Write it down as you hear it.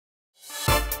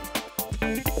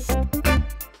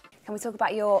Can we talk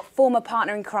about your former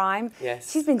partner in crime?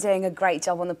 Yes. She's been doing a great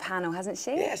job on the panel, hasn't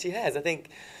she? Yeah, she has. I think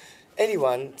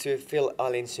anyone to fill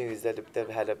Arlene's shoes that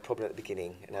had a problem at the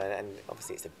beginning, you know, and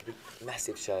obviously it's a big,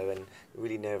 massive show and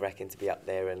really nerve-wracking to be up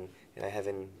there and, you know,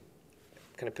 having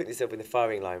kind of put yourself in the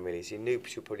firing line, really. She knew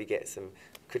she'll probably get some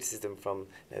criticism from,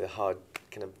 you know, the hard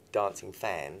kind of dancing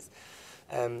fans.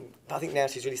 But I think now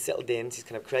she's really settled in. She's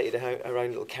kind of created her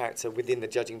own little character within the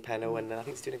judging panel, and I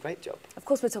think she's doing a great job. Of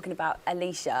course, we're talking about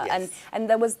Alesha, Yes. and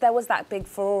there was that big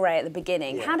furore at the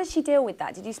beginning. Yeah. How did she deal with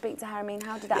that? Did you speak to her? I mean,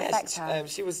 how did that affect her?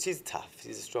 She's tough.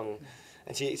 She's a strong,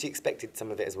 and she expected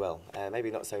some of it as well. Maybe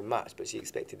not so much, but she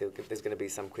expected there's going to be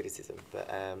some criticism. But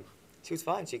she was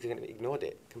fine. She ignored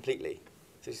it completely.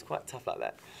 So she's quite tough like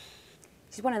that.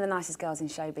 She's one of the nicest girls in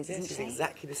showbiz, isn't she? She's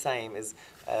exactly the same as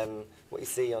what you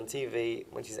see on TV,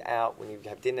 when she's out, when you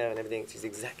have dinner and everything. She's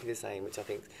exactly the same, which I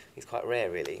think is quite rare,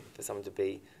 really, for someone to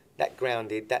be that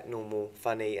grounded, that normal,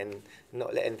 funny, and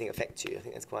not let anything affect you. I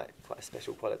think that's quite a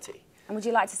special quality. And would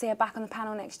you like to see her back on the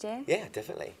panel next year? Yeah,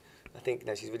 definitely. I think, you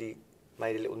know, she's really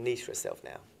made a little niche for herself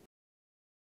now.